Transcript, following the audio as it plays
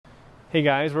Hey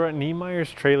guys, we're at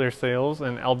Niemeyer's Trailer Sales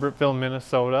in Albertville,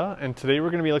 Minnesota, and today we're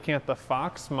going to be looking at the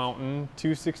Fox Mountain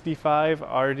 265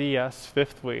 RDS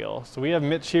fifth wheel. So we have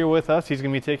Mitch here with us. He's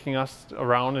going to be taking us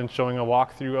around and showing a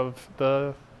walkthrough of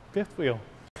the fifth wheel.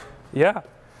 Yeah,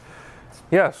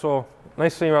 so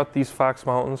nice thing about these Fox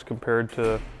Mountains compared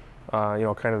to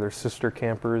kind of their sister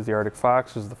campers, the Arctic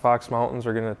Fox, is the Fox Mountains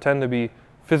are going to tend to be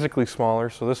physically smaller.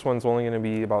 So this one's only going to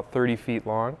be about 30 feet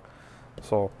long.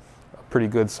 So pretty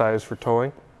good size for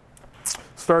towing.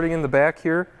 Starting in the back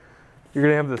here, you're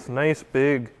going to have this nice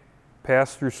big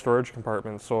pass-through storage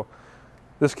compartment. So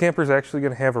this camper is actually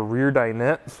going to have a rear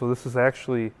dinette, so this is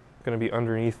actually going to be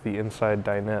underneath the inside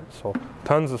dinette. So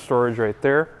tons of storage right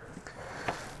there.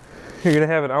 You're going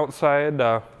to have an outside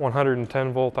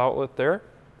 110 volt outlet there.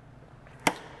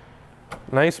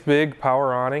 Nice big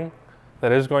power awning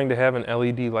that is going to have an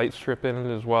LED light strip in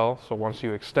it as well. So once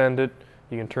you extend it,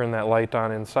 you can turn that light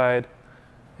on inside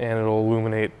and it'll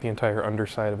illuminate the entire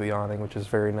underside of the awning, which is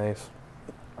very nice.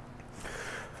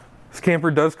 This camper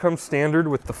does come standard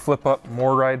with the flip up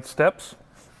MORryde steps.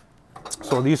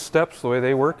 So these steps, the way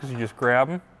they work is you just grab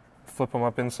them, flip them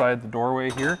up inside the doorway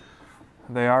here.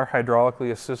 They are hydraulically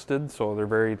assisted, so they're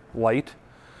very light.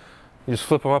 You just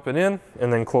flip them up and in,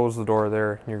 and then close the door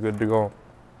there, and you're good to go.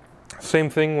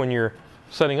 Same thing when you're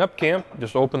setting up camp,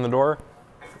 just open the door,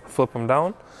 flip them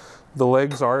down. The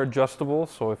legs are adjustable,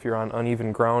 so if you're on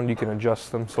uneven ground, you can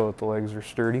adjust them so that the legs are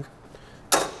sturdy.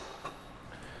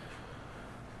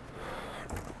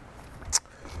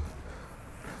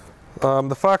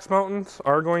 The Fox Mountains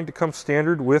are going to come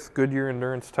standard with Goodyear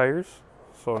Endurance tires,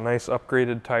 so nice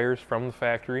upgraded tires from the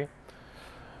factory.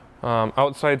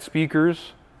 Outside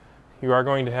speakers, you are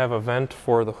going to have a vent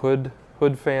for the hood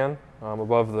fan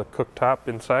above the cooktop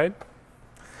inside.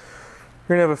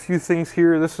 You're going to have a few things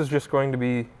here. This is just going to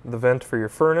be the vent for your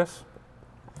furnace.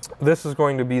 This is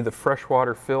going to be the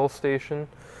freshwater fill station.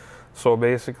 So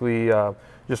basically,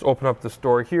 just open up this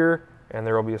door here, and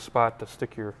there will be a spot to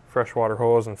stick your freshwater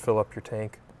hose and fill up your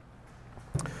tank.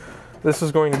 This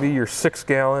is going to be your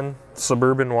 6-gallon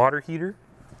Suburban water heater.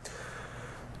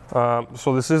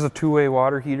 So this is a two-way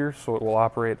water heater, so it will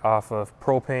operate off of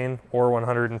propane or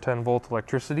 110 volt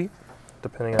electricity,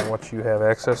 depending on what you have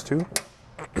access to.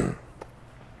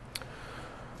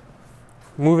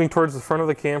 Moving towards the front of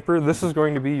the camper, this is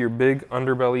going to be your big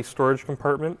underbelly storage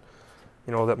compartment,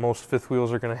 that most fifth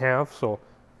wheels are going to have. So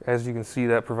as you can see,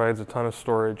 that provides a ton of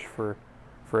storage for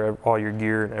all your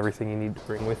gear and everything you need to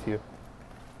bring with you.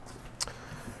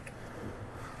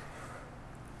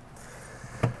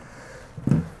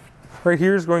 Right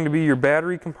here is going to be your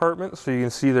battery compartment. So you can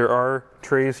see there are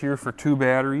trays here for 2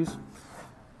 batteries.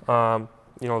 The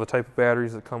type of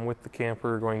batteries that come with the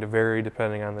camper are going to vary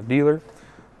depending on the dealer.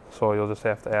 So you'll just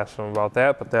have to ask them about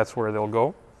that, but that's where they'll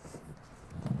go.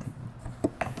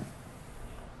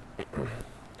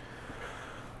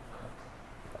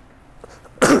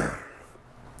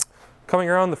 Coming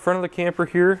around the front of the camper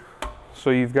here, so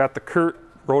you've got the CURT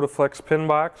Rotaflex pin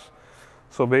box.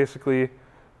 So basically,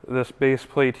 this base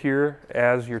plate here,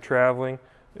 as you're traveling,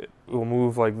 it will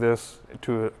move like this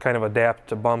to kind of adapt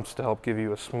to bumps to help give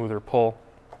you a smoother pull.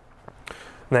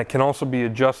 And that can also be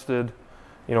adjusted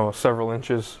several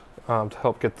inches to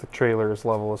help get the trailer as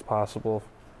level as possible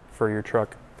for your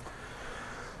truck.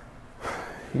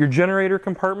 Your generator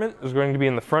compartment is going to be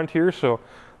in the front here. So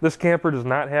this camper does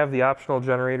not have the optional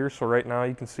generator. So right now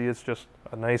you can see it's just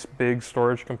a nice big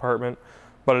storage compartment,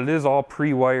 but it is all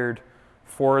pre-wired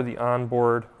for the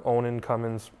onboard Onan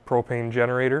Cummins propane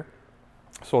generator.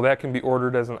 So that can be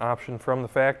ordered as an option from the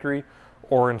factory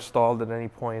or installed at any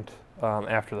point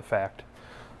after the fact.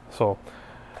 So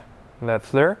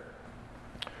that's there.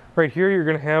 Right here you're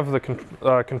going to have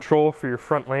the control for your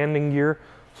front landing gear.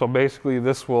 So basically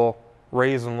this will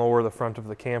raise and lower the front of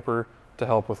the camper to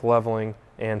help with leveling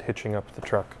and hitching up the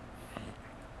truck.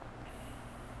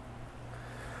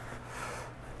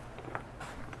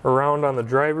 Around on the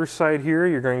driver's side here,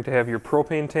 you're going to have your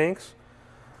propane tanks.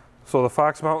 So the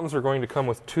Fox Mountains are going to come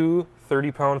with 2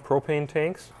 30-pound propane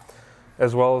tanks,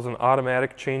 as well as an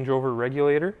automatic changeover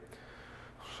regulator.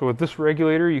 So with this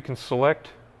regulator, you can select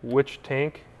which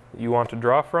tank you want to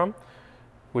draw from.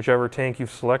 Whichever tank you've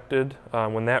selected,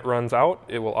 when that runs out,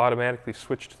 it will automatically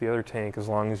switch to the other tank as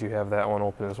long as you have that one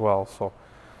open as well. So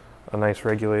a nice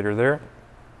regulator there.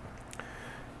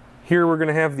 Here we're going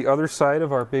to have the other side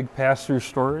of our big pass-through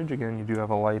storage. Again, you do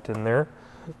have a light in there.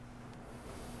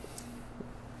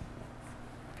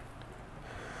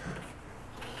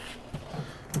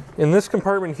 In this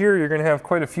compartment here, you're going to have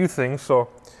quite a few things. So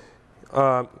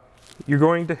you're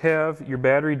going to have your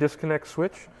battery disconnect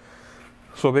switch.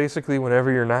 So basically,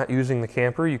 whenever you're not using the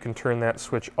camper, you can turn that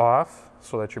switch off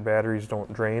so that your batteries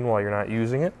don't drain while you're not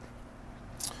using it.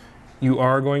 You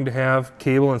are going to have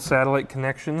cable and satellite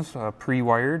connections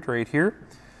pre-wired right here.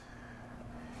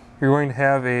 You're going to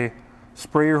have a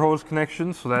sprayer hose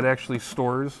connection, so that actually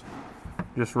stores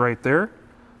just right there.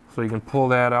 So you can pull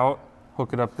that out,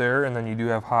 hook it up there, and then you do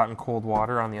have hot and cold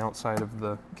water on the outside of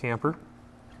the camper.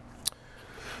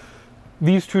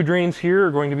 These two drains here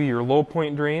are going to be your low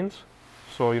point drains.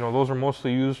 So, those are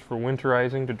mostly used for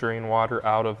winterizing to drain water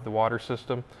out of the water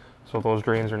system. So those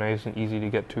drains are nice and easy to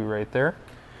get to right there.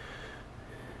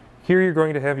 Here you're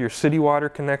going to have your city water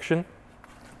connection.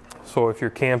 So if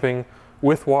you're camping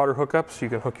with water hookups, you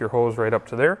can hook your hose right up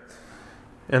to there.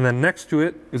 And then next to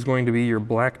it is going to be your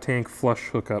black tank flush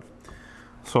hookup.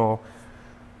 So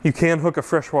you can hook a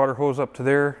freshwater hose up to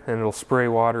there and it'll spray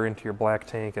water into your black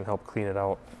tank and help clean it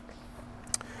out.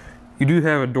 You do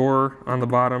have a door on the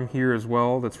bottom here as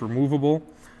well that's removable.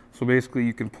 So basically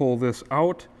you can pull this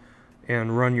out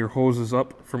and run your hoses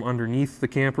up from underneath the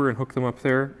camper and hook them up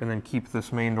there, and then keep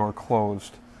this main door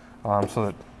closed so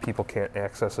that people can't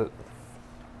access it.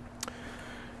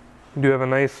 You do have a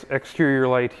nice exterior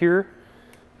light here,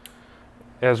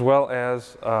 as well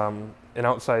as an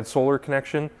outside solar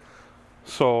connection.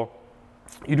 So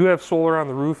you do have solar on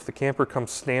the roof. The camper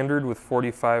comes standard with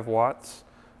 45 watts,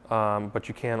 but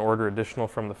you can order additional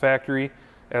from the factory,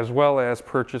 as well as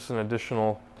purchase an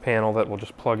additional panel that will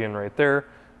just plug in right there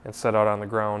and set out on the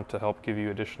ground to help give you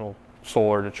additional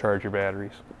solar to charge your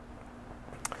batteries.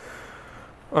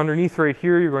 Underneath right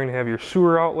here, you're going to have your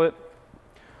sewer outlet.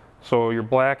 So your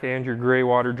black and your gray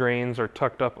water drains are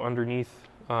tucked up underneath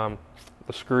the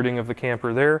skirting of the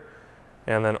camper there,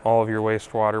 and then all of your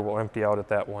wastewater will empty out at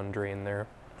that one drain there.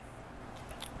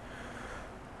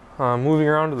 Moving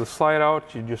around to the slide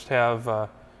out, you just have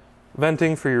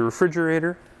venting for your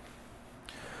refrigerator.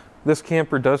 This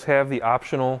camper does have the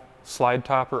optional slide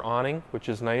topper awning, which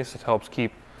is nice. It helps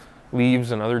keep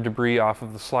leaves and other debris off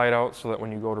of the slide out so that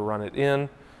when you go to run it in,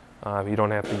 you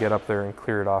don't have to get up there and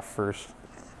clear it off first.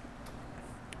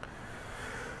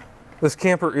 This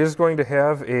camper is going to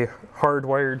have a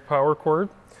hardwired power cord,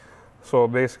 so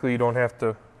basically you don't have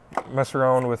to mess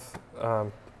around with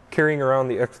carrying around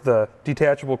the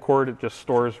detachable cord. It just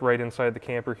stores right inside the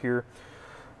camper here.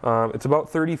 It's about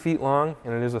 30 feet long,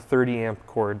 and it is a 30 amp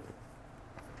cord.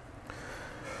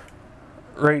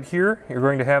 Right here, you're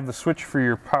going to have the switch for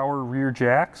your power rear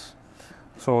jacks.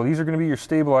 So these are going to be your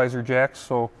stabilizer jacks,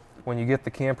 so when you get the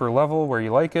camper level where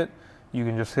you like it, you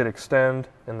can just hit extend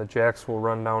and the jacks will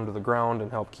run down to the ground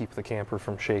and help keep the camper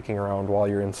from shaking around while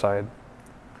you're inside.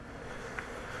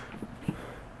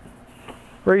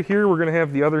 Right here, we're going to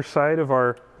have the other side of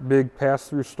our big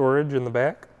pass-through storage in the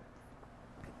back.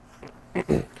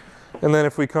 And then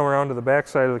if we come around to the back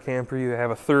side of the camper, you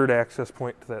have a third access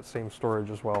point to that same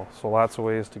storage as well. So lots of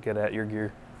ways to get at your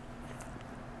gear.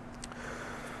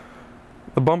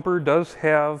 The bumper does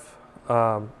have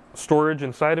storage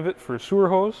inside of it for a sewer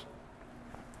hose.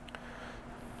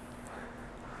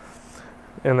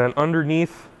 And then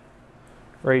underneath,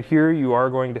 right here, you are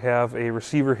going to have a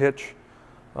receiver hitch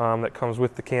that comes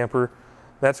with the camper.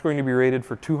 That's going to be rated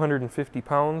for 250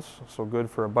 pounds, so good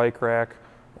for a bike rack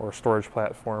or a storage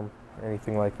platform,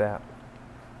 anything like that.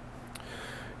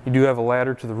 You do have a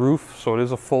ladder to the roof, so it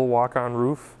is a full walk-on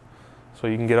roof. So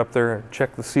you can get up there and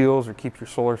check the seals or keep your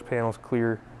solar panels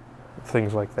clear,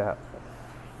 things like that.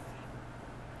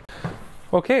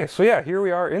 Okay, so yeah, here we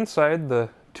are inside the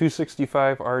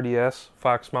 265 RDS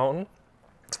Fox Mountain.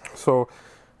 So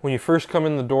when you first come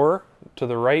in the door, to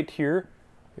the right here,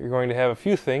 you're going to have a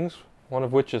few things, one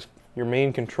of which is your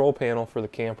main control panel for the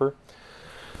camper.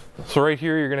 So right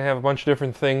here, you're going to have a bunch of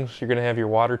different things. You're going to have your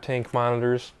water tank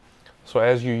monitors. So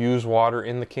as you use water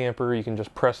in the camper, you can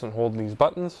just press and hold these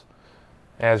buttons.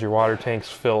 As your water tanks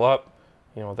fill up,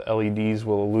 the LEDs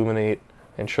will illuminate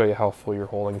and show you how full your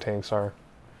holding tanks are.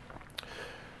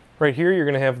 Right here, you're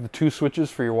going to have the two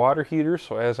switches for your water heater.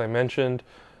 So as I mentioned,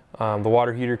 the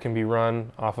water heater can be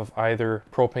run off of either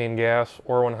propane gas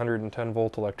or 110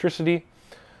 volt electricity.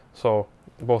 So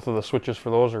both of the switches for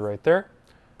those are right there.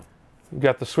 You've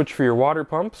got the switch for your water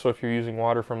pump. So if you're using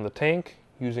water from the tank,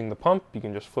 using the pump, you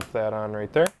can just flip that on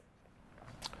right there.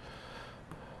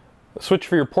 The switch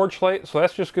for your porch light. So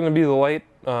that's just going to be the light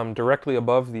directly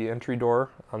above the entry door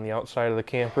on the outside of the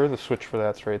camper. The switch for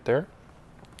that's right there.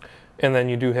 And then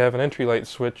you do have an entry light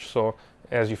switch. So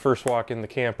as you first walk in the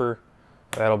camper,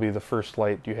 that'll be the first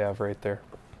light you have right there.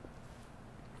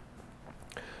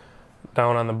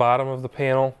 Down on the bottom of the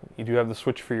panel, you do have the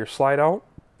switch for your slide out.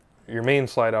 Your main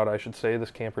slide out, I should say.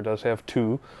 This camper does have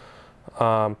two.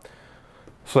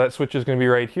 So So that switch is going to be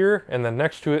right here, and then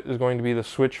next to it is going to be the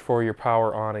switch for your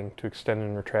power awning to extend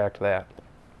and retract that.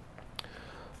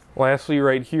 Lastly,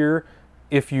 right here,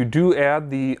 if you do add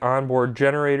the onboard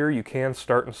generator, you can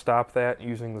start and stop that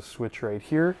using the switch right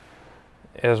here,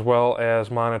 as well as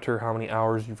monitor how many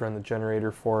hours you've run the generator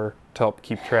for to help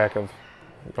keep track of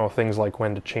things like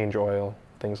when to change oil,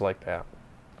 things like that.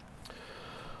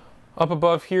 Up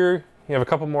above here, you have a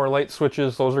couple more light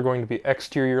switches. Those are going to be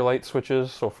exterior light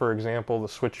switches. So for example, the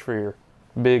switch for your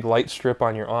big light strip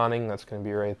on your awning, that's going to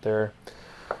be right there.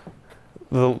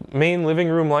 The main living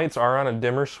room lights are on a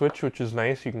dimmer switch, which is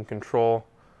nice. You can control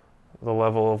the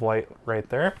level of light right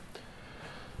there.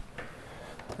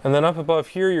 And then up above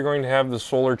here, you're going to have the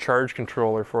solar charge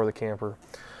controller for the camper.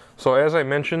 So as I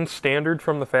mentioned, standard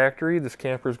from the factory, this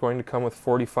camper is going to come with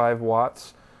 45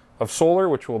 watts of solar,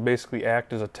 which will basically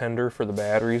act as a tender for the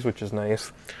batteries, which is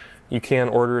nice. You can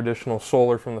order additional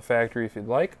solar from the factory if you'd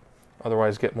like.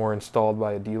 Otherwise, get more installed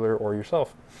by a dealer or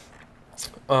yourself.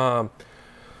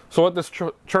 So what this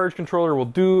charge controller will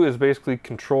do is basically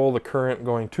control the current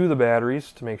going to the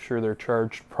batteries to make sure they're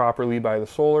charged properly by the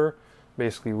solar,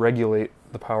 basically regulate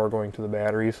the power going to the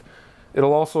batteries.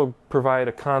 It'll also provide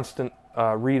a constant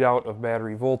readout of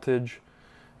battery voltage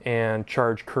and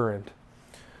charge current.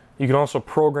 You can also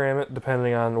program it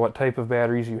depending on what type of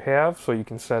batteries you have, so you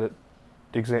can set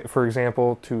it, for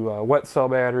example, to wet cell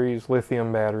batteries,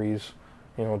 lithium batteries,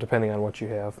 depending on what you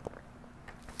have.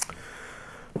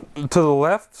 To the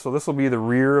left, so this will be the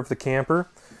rear of the camper,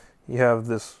 you have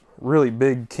this really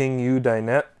big King U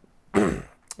dinette.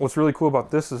 What's really cool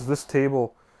about this is this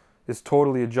table is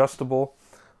totally adjustable.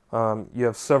 You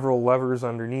have several levers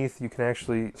underneath. You can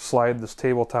actually slide this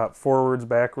tabletop forwards,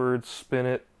 backwards, spin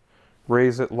it,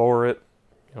 raise it, lower it,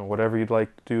 whatever you'd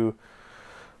like to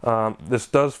do. This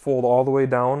does fold all the way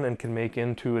down and can make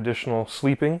into additional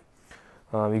sleeping.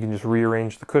 You can just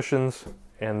rearrange the cushions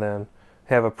and then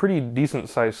have a pretty decent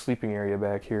sized sleeping area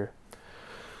back here.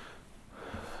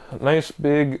 Nice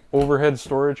big overhead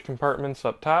storage compartments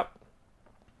up top.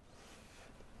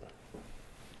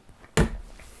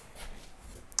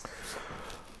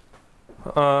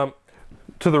 To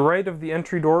the right of the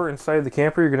entry door inside the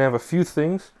camper, you're going to have a few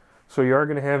things. So you are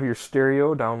going to have your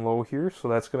stereo down low here. So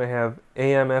that's going to have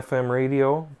AM, FM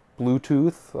radio,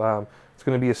 Bluetooth. It's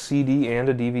going to be a CD and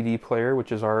a DVD player,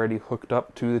 which is already hooked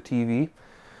up to the TV.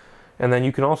 And then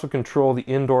you can also control the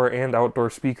indoor and outdoor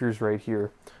speakers right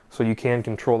here. So you can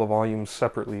control the volumes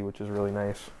separately, which is really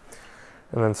nice.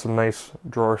 And then some nice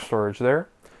drawer storage there.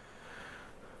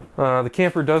 The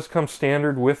camper does come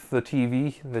standard with the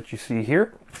TV that you see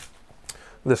here.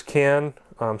 This can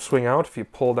swing out. If you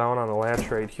pull down on the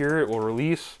latch right here, it will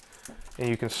release, and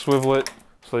you can swivel it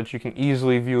so that you can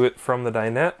easily view it from the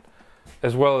dinette,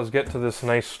 as well as get to this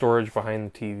nice storage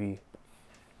behind the TV.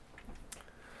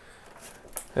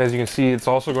 As you can see, it's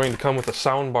also going to come with a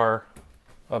sound bar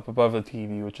up above the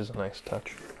TV, which is a nice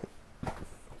touch.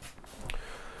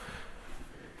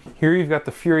 Here you've got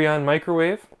the Furrion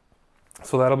microwave.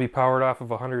 So that'll be powered off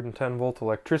of 110 volt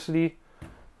electricity.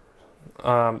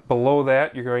 Below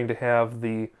that, you're going to have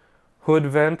the hood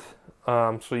vent,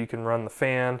 so you can run the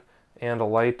fan and a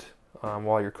light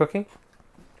while you're cooking.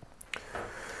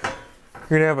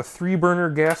 You're going to have a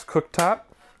 3-burner gas cooktop.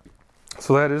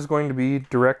 So that is going to be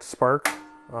direct spark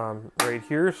right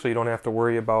here, so you don't have to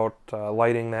worry about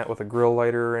lighting that with a grill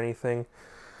lighter or anything.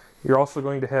 You're also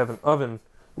going to have an oven,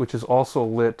 which is also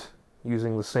lit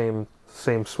using the same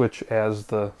switch as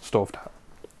the stovetop.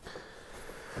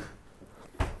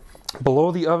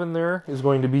 Below the oven there is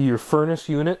going to be your furnace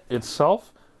unit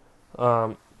itself.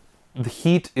 The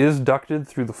heat is ducted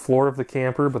through the floor of the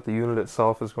camper, but the unit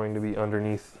itself is going to be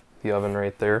underneath the oven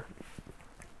right there.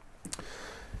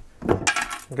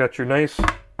 You got your nice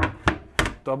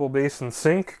double basin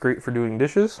sink, great for doing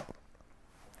dishes.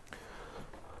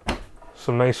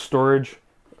 Some nice storage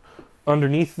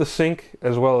underneath the sink,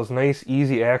 as well as nice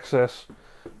easy access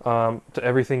to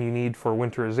everything you need for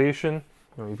winterization.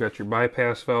 You've got your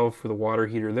bypass valve for the water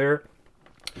heater there,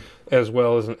 as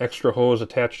well as an extra hose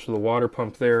attached to the water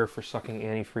pump there for sucking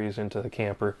antifreeze into the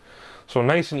camper. So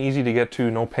nice and easy to get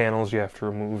to, no panels you have to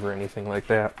remove or anything like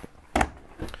that.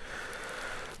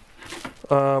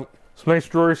 Some nice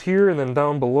drawers here, and then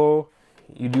down below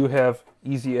you do have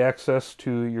easy access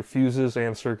to your fuses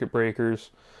and circuit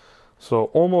breakers. So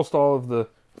almost all of the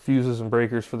fuses and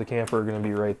breakers for the camper are going to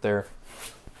be right there.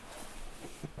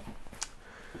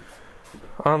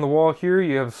 On the wall here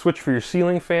you have a switch for your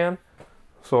ceiling fan.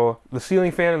 So the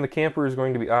ceiling fan in the camper is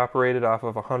going to be operated off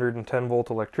of 110 volt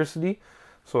electricity.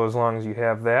 So as long as you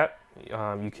have that,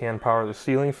 you can power the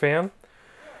ceiling fan.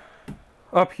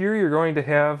 Up here you're going to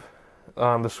have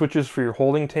the switches for your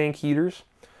holding tank heaters.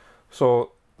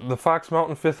 So the Fox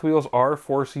Mountain fifth wheels are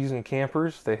 4-season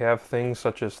campers. They have things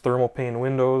such as thermal pane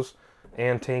windows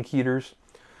and tank heaters.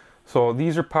 So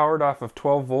these are powered off of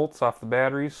 12 volts off the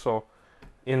batteries. So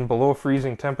in below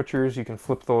freezing temperatures, you can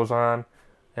flip those on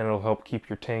and it'll help keep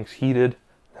your tanks heated,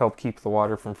 help keep the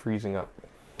water from freezing up.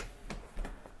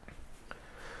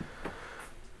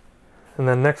 And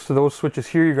then next to those switches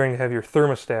here, you're going to have your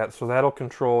thermostat. So that'll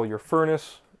control your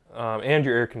furnace and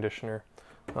your air conditioner,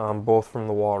 both from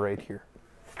the wall right here.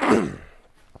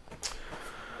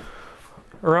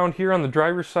 Around here on the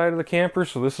driver's side of the camper,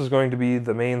 so this is going to be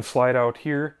the main slide out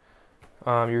here,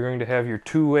 you're going to have your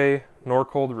two-way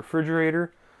Norcold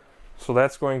refrigerator. So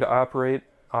that's going to operate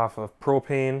off of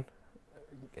propane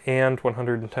and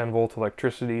 110 volt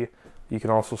electricity. You can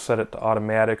also set it to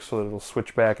automatic so that it'll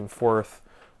switch back and forth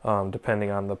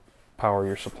depending on the power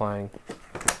you're supplying.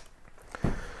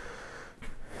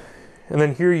 And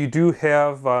then here you do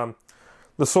have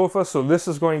the sofa. So this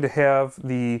is going to have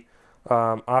the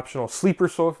optional sleeper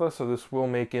sofa. So this will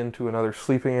make into another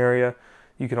sleeping area.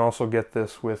 You can also get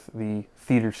this with the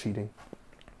theater seating.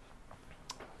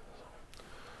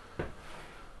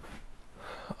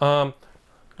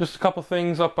 Just a couple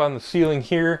things up on the ceiling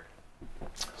here.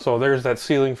 So there's that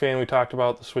ceiling fan we talked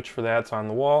about. The switch for that's on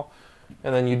the wall.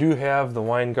 And then you do have the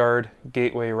WineGuard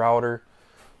gateway router.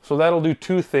 So that'll do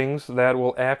two things. That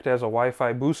will act as a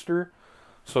Wi-Fi booster.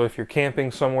 So if you're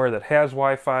camping somewhere that has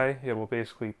Wi-Fi, it will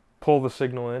basically pull the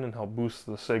signal in and help boost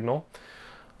the signal.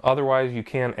 Otherwise, you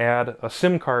can add a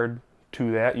SIM card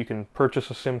to that. You can purchase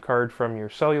a SIM card from your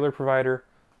cellular provider,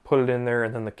 put it in there,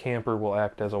 and then the camper will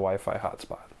act as a Wi-Fi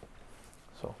hotspot.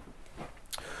 So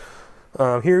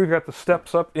here we've got the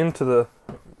steps up into the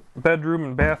bedroom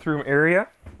and bathroom area.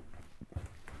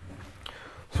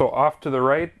 So off to the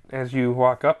right, as you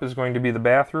walk up, is going to be the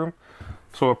bathroom.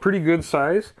 So a pretty good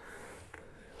size.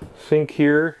 Sink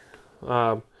here,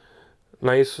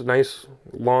 nice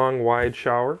long wide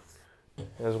shower,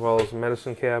 as well as a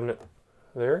medicine cabinet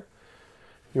there.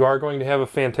 You are going to have a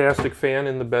fantastic fan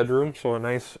in the bedroom, so in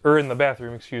the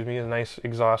bathroom, excuse me, a nice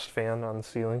exhaust fan on the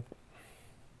ceiling.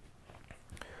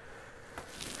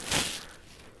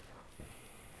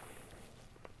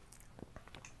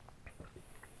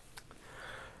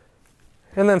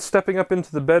 And then stepping up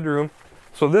into the bedroom,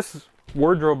 so this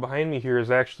wardrobe behind me here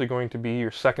is actually going to be your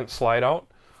second slide out.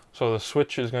 So the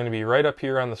switch is going to be right up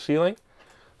here on the ceiling.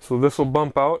 So this will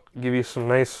bump out, give you some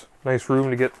nice room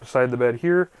to get beside the bed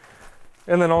here.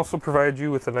 And then also provide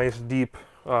you with a nice deep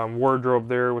wardrobe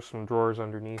there with some drawers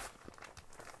underneath.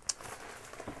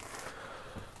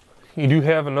 You do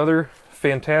have another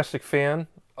fantastic fan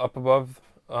up above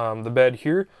the bed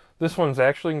here. This one's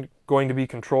actually going to be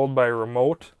controlled by a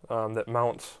remote that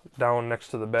mounts down next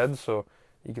to the bed, so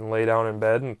you can lay down in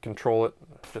bed and control it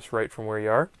just right from where you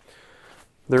are.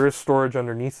 There is storage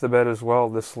underneath the bed as well.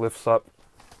 This lifts up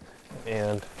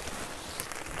and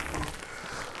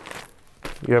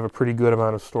you have a pretty good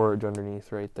amount of storage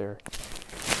underneath right there.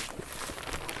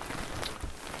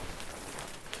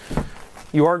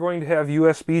 You are going to have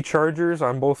USB chargers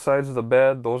on both sides of the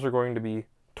bed. Those are going to be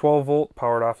 12 volt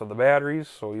powered off of the batteries,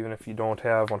 so even if you don't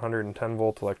have 110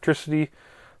 volt electricity,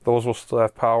 those will still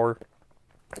have power.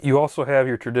 You also have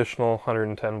your traditional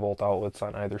 110 volt outlets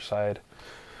on either side.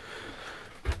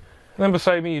 And then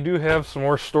beside me you do have some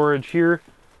more storage here,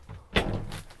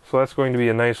 so that's going to be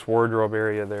a nice wardrobe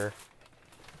area there.